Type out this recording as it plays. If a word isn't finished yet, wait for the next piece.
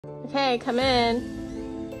Okay, come in.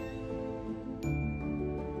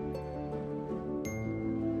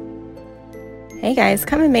 Hey guys,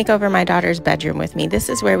 come and make over my daughter's bedroom with me. This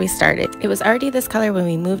is where we started. It was already this color when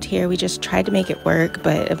we moved here. We just tried to make it work,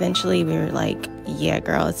 but eventually we were like, yeah,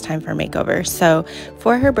 girl, it's time for a makeover. So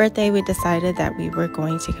for her birthday, we decided that we were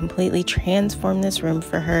going to completely transform this room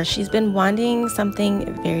for her. She's been wanting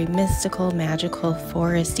something very mystical, magical,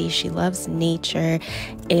 foresty. She loves nature,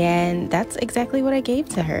 and that's exactly what I gave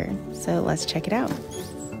to her. So let's check it out.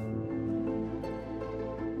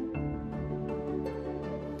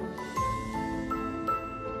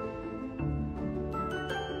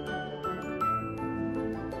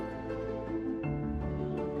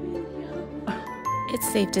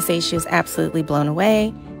 It's safe to say she was absolutely blown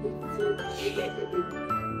away.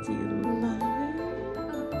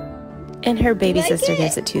 And her baby sister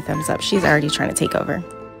gives it 2 thumbs up. She's already trying to take over.